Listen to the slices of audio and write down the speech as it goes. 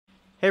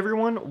Hey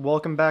everyone,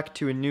 welcome back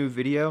to a new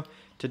video.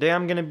 Today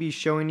I'm going to be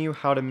showing you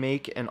how to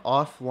make an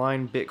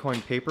offline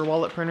Bitcoin paper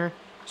wallet printer.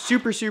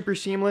 Super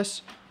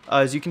seamless.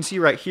 As you can see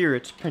right here,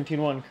 it's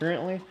printing one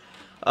currently.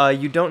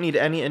 You don't need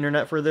any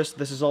internet for this.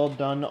 This is all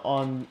done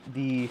on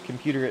the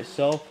computer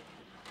itself.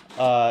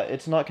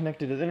 It's not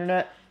connected to the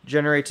internet,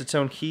 generates its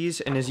own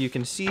keys, and as you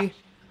can see,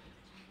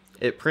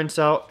 it prints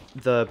out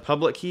the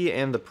public key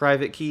and the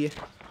private key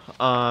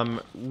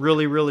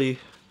really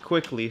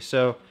quickly.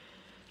 So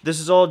this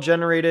is all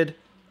generated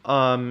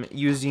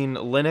using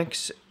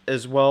Linux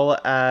as well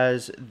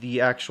as the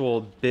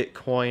actual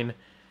Bitcoin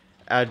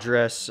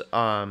address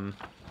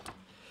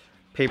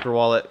paper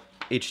wallet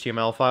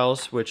HTML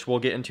files, which we'll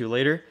get into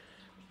later.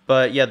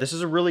 But yeah, this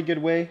is a really good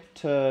way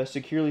to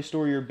securely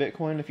store your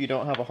Bitcoin if you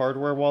don't have a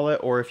hardware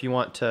wallet, or if you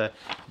want to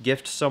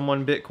gift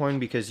someone Bitcoin,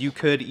 because you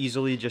could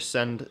easily just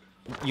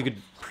you could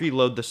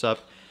preload this up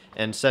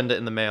and send it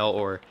in the mail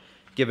or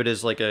give it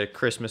as like a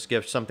Christmas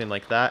gift, something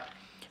like that.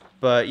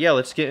 But yeah,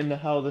 let's get into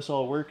how this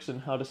all works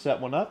and how to set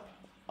one up.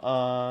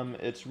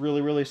 It's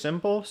really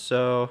simple,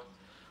 so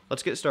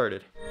let's get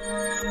started.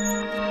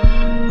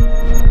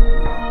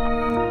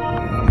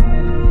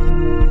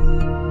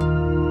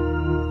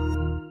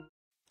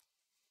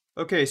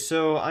 Okay,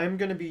 so I'm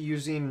going to be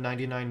using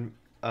 99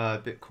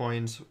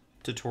 Bitcoins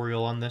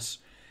tutorial on this,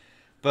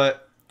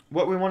 but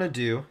what we want to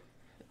do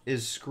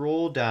is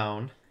scroll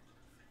down.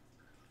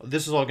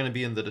 This is all going to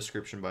be in the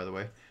description, by the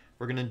way.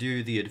 We're going to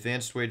do the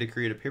advanced way to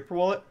create a paper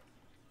wallet.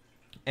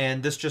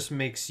 And this just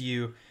makes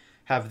you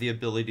have the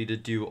ability to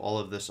do all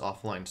of this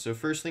offline. So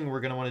first thing we're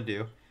going to want to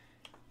do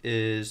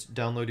is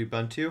download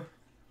Ubuntu,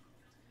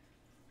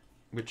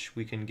 which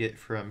we can get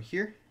from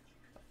here.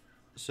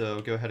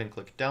 So go ahead and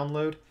click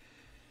download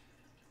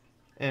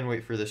and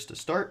wait for this to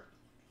start.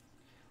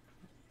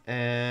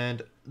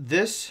 And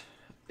this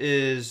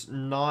is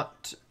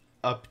not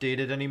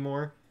updated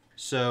anymore.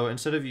 So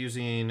instead of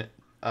using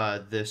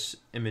this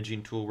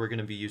imaging tool, we're going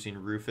to be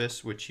using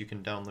Rufus, which you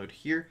can download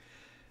here.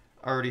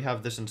 I already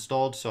have this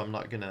installed, so I'm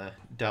not going to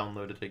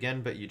download it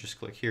again, but you just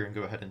click here and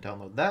go ahead and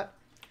download that.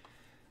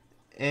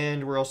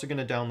 And we're also going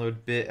to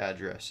download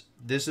BitAddress.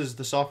 This is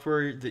the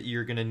software that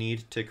you're going to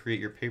need to create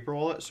your paper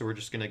wallet, so we're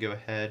just going to go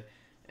ahead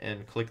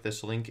and click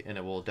this link and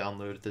it will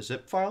download the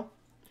zip file.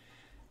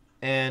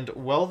 And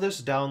while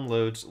this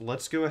downloads,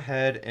 let's go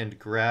ahead and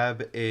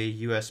grab a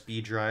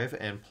USB drive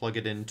and plug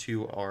it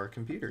into our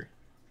computer.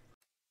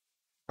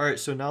 Alright,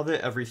 so now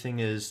that everything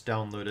is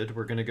downloaded,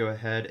 we're going to go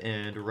ahead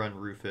and run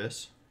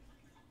Rufus.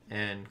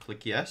 And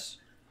click yes.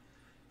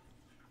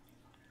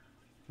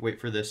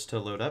 Wait for this to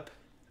load up.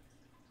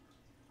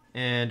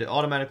 And it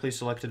automatically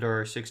selected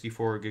our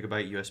 64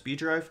 gigabyte USB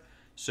drive.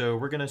 So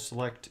we're going to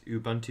select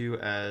Ubuntu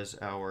as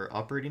our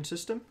operating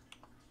system.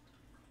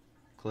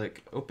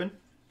 Click open.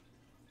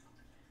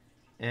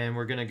 And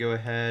we're going to go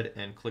ahead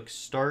and click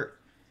start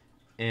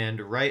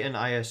and write in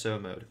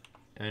ISO mode.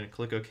 And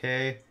click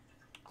OK.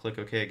 Click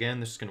OK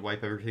again. This is going to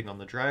wipe everything on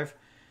the drive.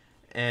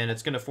 And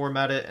it's going to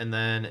format it and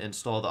then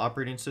install the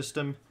operating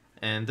system.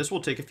 And this will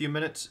take a few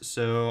minutes,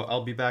 so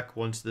I'll be back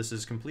once this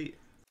is complete.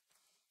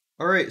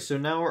 Alright, so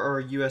now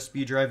our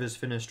USB drive is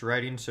finished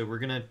writing, so we're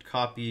going to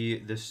copy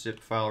this zip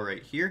file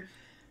right here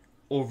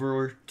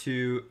over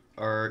to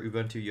our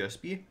Ubuntu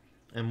USB.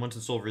 And once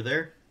it's over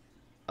there,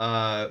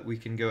 we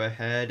can go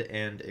ahead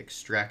and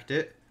extract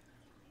it.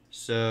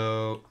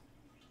 So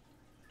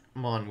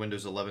I'm on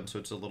Windows 11, so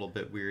it's a little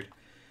bit weird.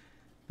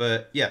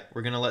 But yeah,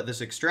 we're going to let this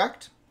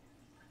extract.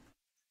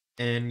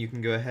 And you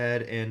can go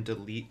ahead and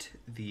delete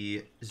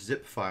the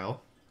zip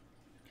file.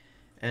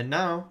 And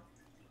now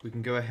we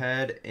can go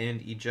ahead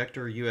and eject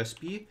our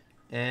USB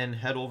and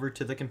head over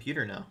to the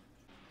computer now.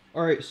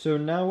 Alright, so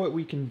now what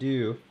we can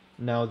do,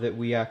 now that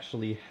we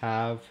actually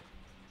have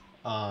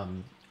our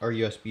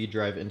USB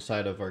drive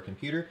inside of our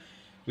computer,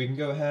 we can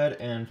go ahead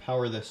and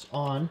power this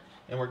on.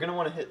 And we're going to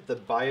want to hit the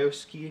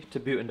BIOS key to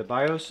boot into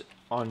BIOS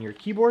on your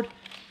keyboard.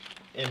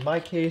 In my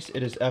case,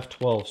 it is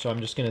F12, so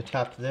I'm just going to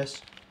tap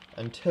this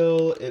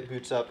until it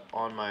boots up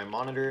on my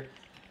monitor.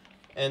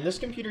 And this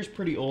computer is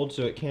pretty old,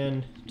 so it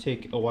can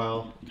take a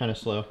while, kind of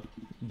slow,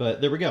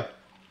 but there we go.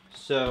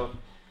 So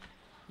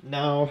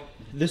now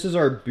this is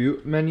our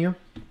boot menu.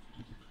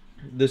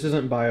 This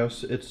isn't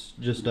BIOS, it's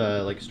just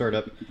like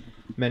startup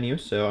menu,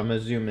 so I'm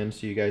gonna zoom in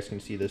so you guys can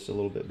see this a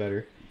little bit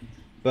better.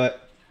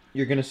 But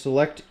you're gonna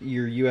select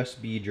your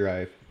USB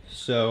drive.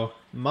 So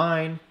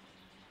mine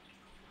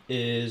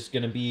is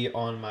gonna be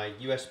on my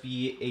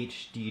USB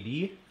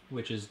HDD,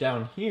 which is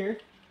down here,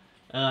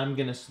 and I'm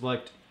going to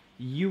select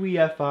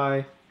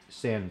UEFI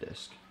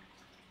SanDisk,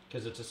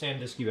 because it's a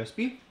SanDisk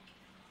USB.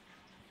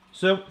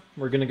 So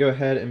we're going to go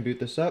ahead and boot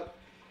this up,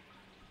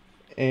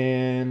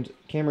 and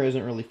camera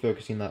isn't really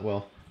focusing that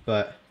well,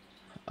 but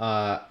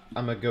I'm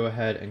going to go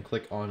ahead and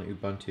click on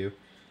Ubuntu.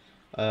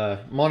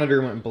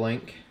 Monitor went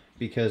blank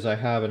because I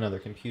have another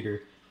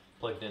computer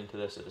plugged into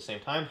this at the same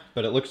time,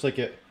 but it looks like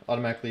it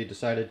automatically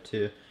decided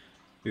to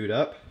boot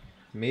up,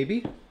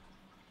 maybe.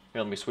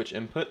 Here, let me switch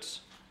inputs.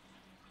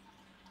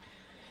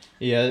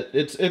 Yeah,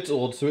 it's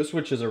old, so it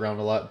switches around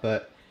a lot,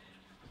 but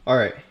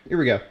Alright, here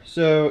we go.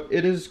 So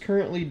it is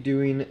currently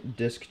doing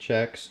disk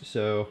checks,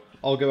 so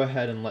I'll go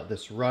ahead and let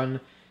this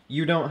run.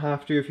 You don't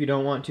have to if you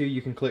don't want to. You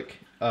can click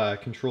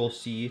Control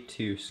C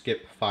to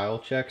skip file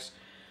checks.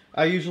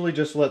 I usually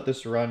just let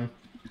this run.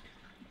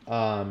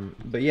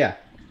 But yeah,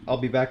 I'll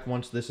be back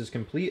once this is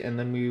complete, and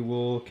then we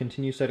will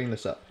continue setting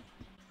this up.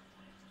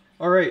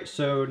 Alright,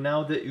 so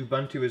now that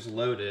Ubuntu is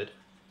loaded,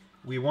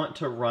 we want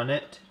to run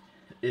it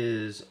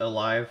is a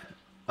live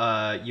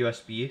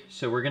USB,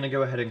 so we're going to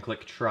go ahead and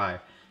click try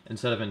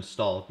instead of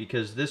install,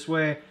 because this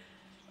way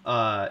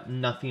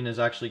nothing is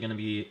actually going to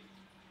be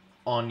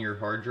on your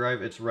hard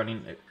drive. It's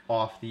running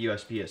off the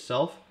USB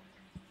itself,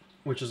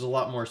 which is a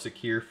lot more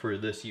secure for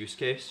this use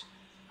case.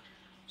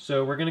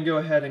 So we're going to go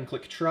ahead and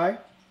click try,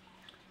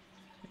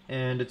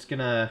 and it's going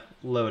to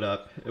load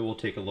up. It will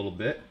take a little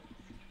bit.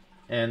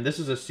 And this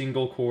is a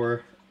single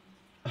core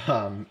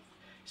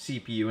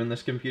CPU in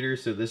this computer,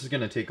 so this is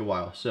going to take a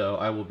while, so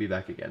I will be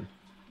back again.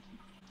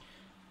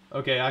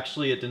 Okay,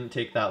 actually it didn't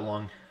take that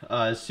long.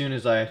 As soon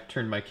as I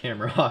turned my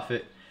camera off,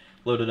 it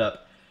loaded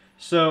up.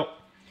 So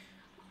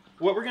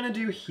what we're going to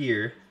do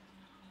here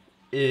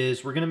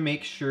is we're going to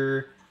make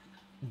sure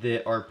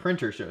that our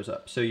printer shows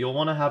up. So you'll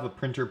want to have a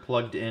printer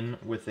plugged in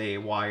with a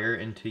wire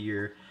into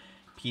your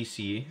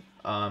PC.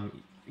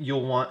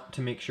 You'll want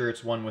to make sure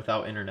it's one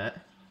without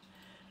internet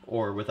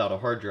or without a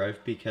hard drive,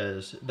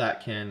 because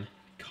that can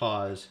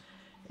cause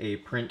a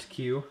print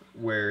queue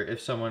where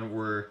if someone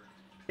were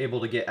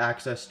able to get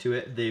access to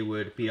it, they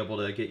would be able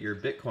to get your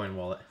Bitcoin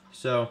wallet.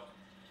 So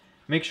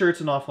make sure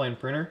it's an offline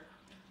printer.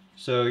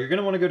 So you're going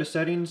to want to go to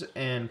settings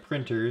and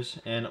printers,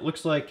 and it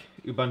looks like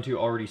Ubuntu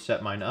already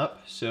set mine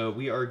up, so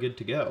we are good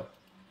to go.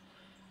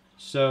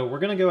 So we're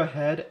going to go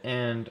ahead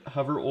and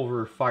hover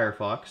over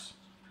Firefox.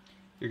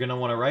 You're going to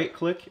want to right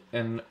click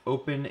and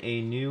open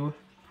a new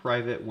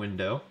private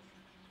window.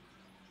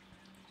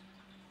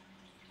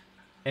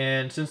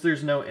 And since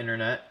there's no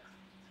internet,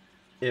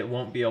 it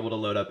won't be able to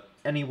load up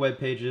any web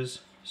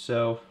pages.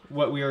 So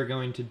what we are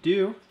going to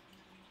do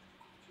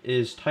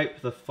is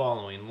type the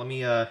following. Let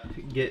me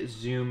get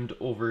zoomed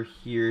over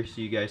here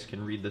so you guys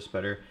can read this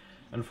better.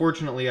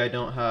 Unfortunately, I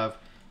don't have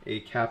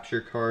a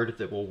capture card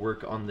that will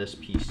work on this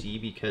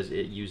PC because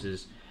it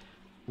uses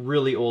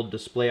really old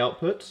display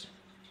outputs.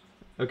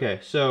 Okay,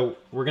 so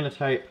we're going to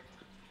type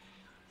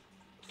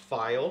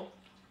file :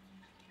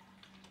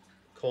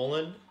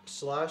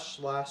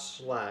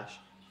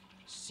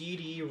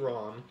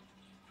 //CD-ROM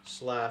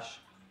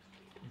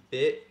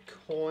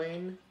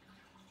 /Bitcoin,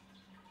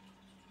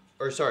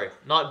 or sorry,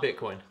 not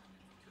Bitcoin,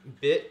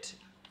 bit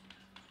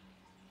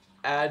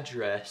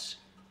address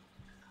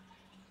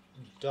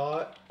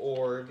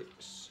 .org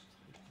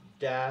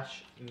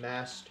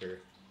 -master,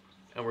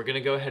 and we're going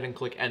to go ahead and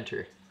click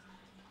enter.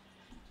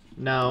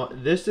 Now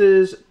this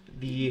is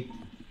the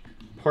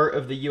part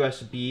of the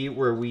USB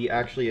where we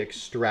actually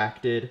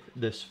extracted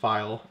this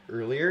file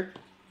earlier.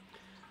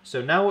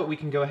 So now what we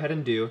can go ahead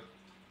and do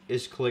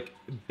is click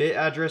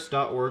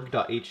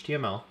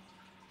bitaddress.org.html,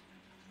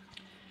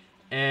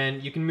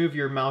 and you can move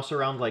your mouse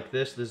around like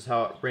this. This is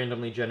how it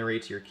randomly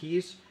generates your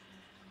keys.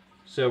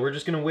 So we're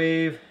just going to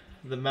wave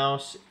the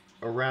mouse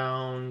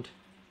around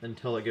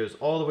until it goes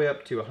all the way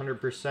up to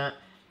 100%.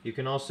 You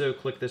can also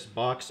click this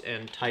box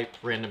and type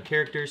random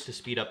characters to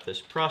speed up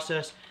this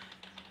process.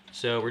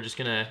 So we're just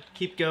going to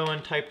keep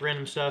going, type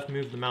random stuff,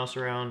 move the mouse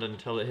around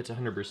until it hits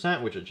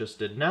 100%, which it just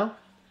did now.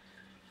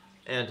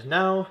 And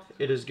now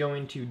it is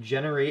going to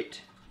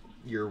generate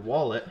your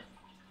wallet.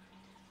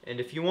 And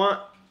if you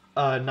want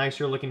a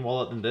nicer looking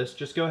wallet than this,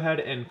 just go ahead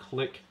and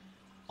click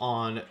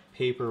on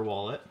Paper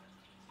Wallet,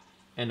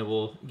 and it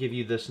will give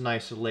you this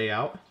nice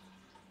layout.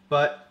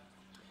 But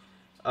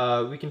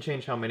we can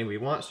change how many we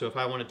want. So if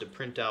I wanted to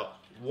print out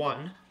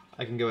one,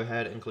 I can go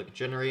ahead and click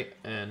generate,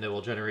 and it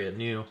will generate a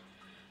new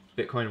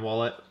Bitcoin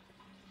wallet.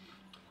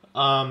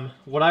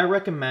 What I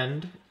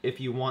recommend if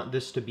you want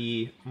this to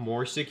be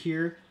more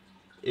secure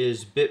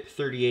is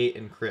BIP38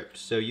 encrypt.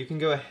 So you can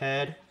go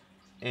ahead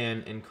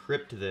and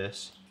encrypt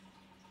this.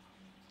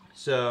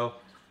 So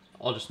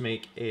I'll just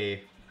make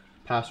a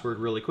password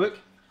really quick.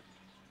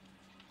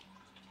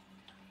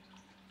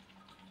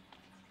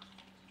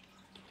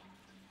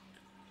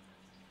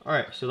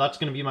 Alright, so that's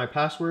going to be my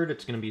password.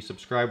 It's going to be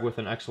subscribe with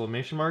an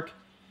exclamation mark.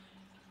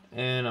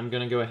 And I'm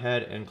going to go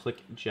ahead and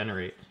click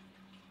generate.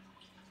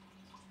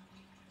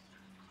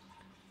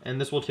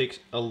 And this will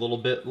take a little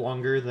bit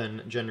longer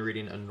than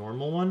generating a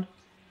normal one.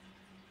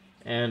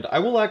 And I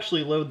will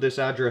actually load this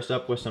address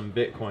up with some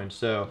Bitcoin,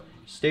 so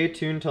stay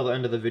tuned till the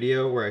end of the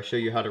video where I show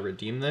you how to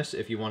redeem this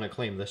if you want to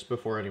claim this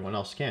before anyone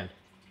else can.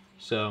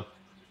 So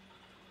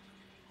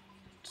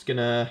it's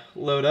gonna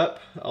load up.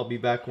 I'll be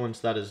back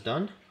once that is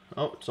done.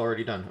 Oh, it's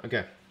already done.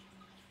 Okay.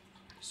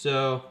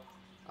 So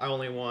I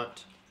only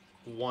want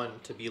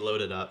one to be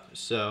loaded up,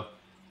 so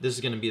this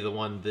is going to be the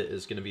one that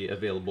is going to be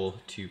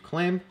available to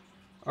claim.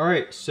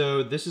 Alright,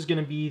 so this is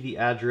going to be the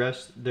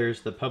address.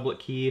 There's the public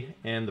key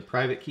and the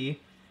private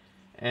key.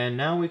 And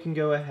now we can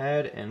go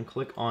ahead and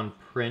click on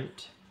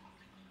print,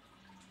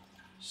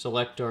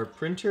 select our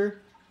printer,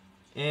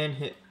 and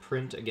hit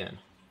print again.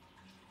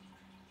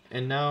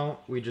 And now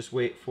we just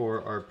wait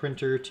for our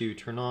printer to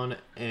turn on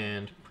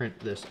and print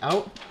this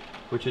out,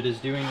 which it is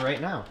doing right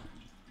now.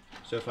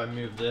 So if I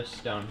move this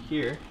down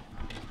here,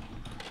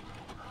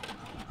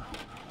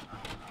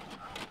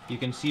 you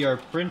can see our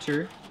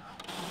printer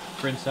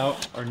prints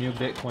out our new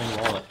Bitcoin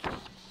wallet.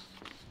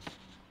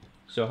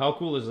 So how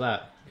cool is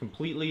that?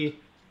 Completely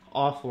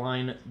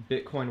offline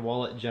Bitcoin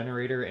wallet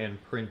generator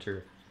and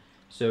printer.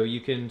 So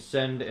you can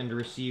send and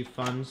receive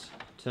funds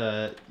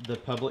to the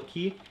public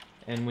key,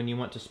 and when you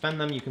want to spend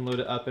them, you can load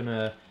it up in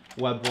a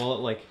web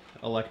wallet like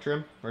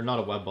Electrum, or not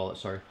a web wallet,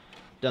 sorry,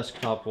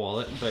 desktop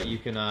wallet, but you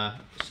can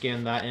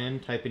scan that in,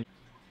 type in,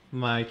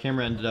 my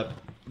camera ended up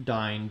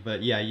dying,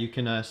 but yeah, you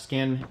can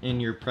scan in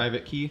your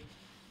private key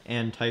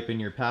and type in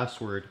your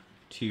password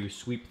to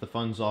sweep the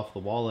funds off the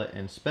wallet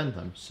and spend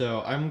them.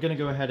 So I'm gonna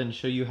go ahead and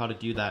show you how to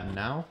do that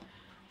now.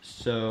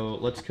 So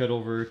let's cut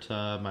over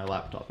to my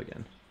laptop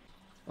again.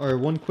 Alright,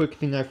 one quick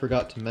thing I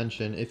forgot to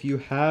mention. If you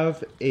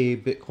have a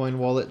Bitcoin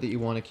wallet that you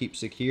want to keep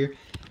secure,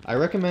 I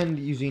recommend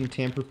using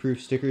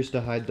tamper-proof stickers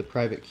to hide the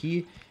private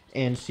key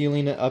and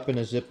sealing it up in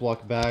a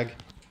Ziploc bag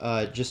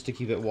just to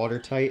keep it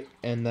watertight,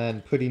 and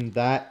then putting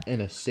that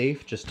in a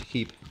safe just to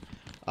keep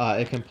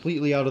it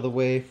completely out of the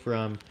way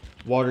from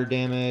water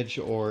damage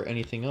or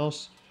anything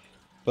else.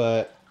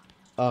 But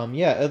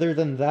yeah, other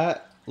than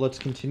that, let's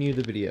continue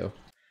the video.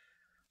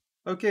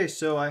 Okay,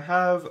 so I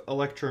have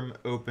Electrum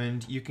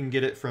opened. You can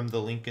get it from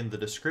the link in the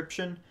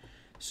description.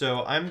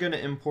 So I'm going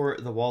to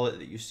import the wallet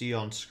that you see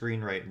on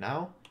screen right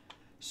now.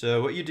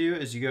 So what you do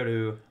is you go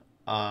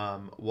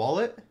to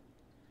Wallet,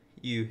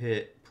 you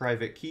hit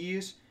Private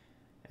Keys,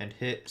 and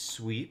hit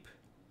Sweep.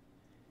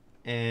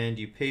 And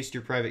you paste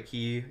your private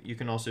key. You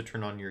can also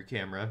turn on your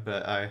camera,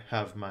 but I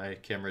have my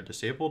camera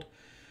disabled.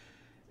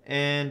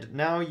 And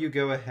now you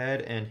go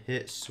ahead and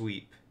hit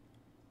Sweep.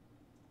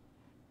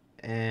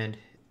 And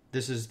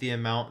this is the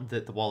amount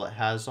that the wallet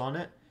has on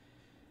it.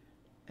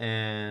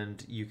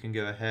 And you can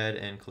go ahead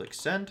and click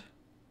send.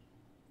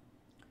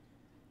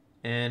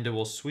 And it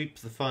will sweep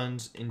the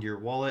funds into your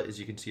wallet. As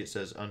you can see, it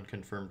says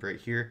unconfirmed right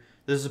here.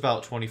 This is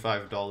about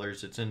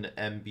 $25. It's in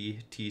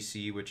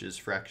MBTC, which is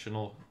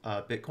fractional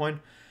Bitcoin.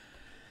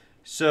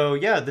 So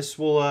yeah, this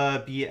will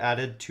be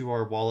added to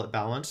our wallet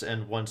balance,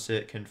 and once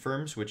it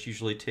confirms, which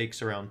usually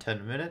takes around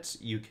 10 minutes,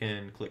 you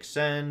can click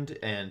send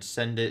and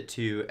send it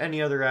to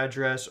any other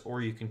address,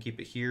 or you can keep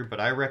it here,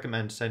 but I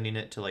recommend sending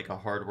it to like a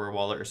hardware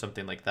wallet or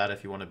something like that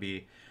if you want to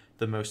be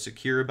the most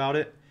secure about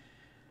it.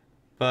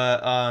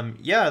 But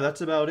yeah,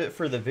 that's about it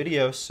for the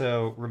video.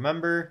 So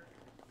remember,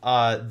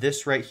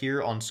 this right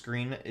here on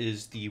screen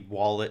is the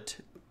wallet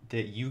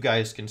that you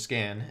guys can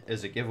scan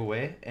as a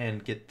giveaway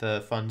and get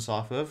the funds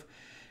off of.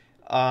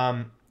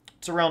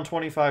 It's around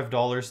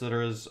 $25 that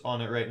is on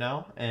it right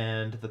now,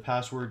 and the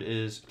password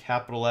is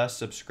capital S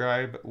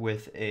subscribe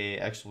with a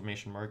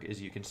exclamation mark,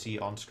 as you can see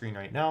on screen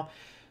right now.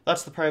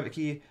 That's the private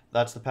key,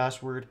 that's the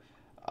password.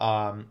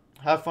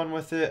 Have fun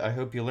with it. I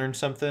hope you learned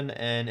something,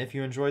 and if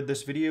you enjoyed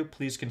this video,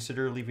 please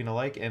consider leaving a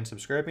like and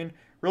subscribing.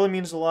 Really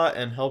means a lot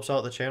and helps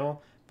out the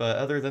channel. But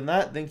other than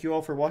that, thank you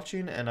all for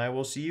watching, and I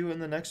will see you in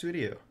the next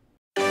video.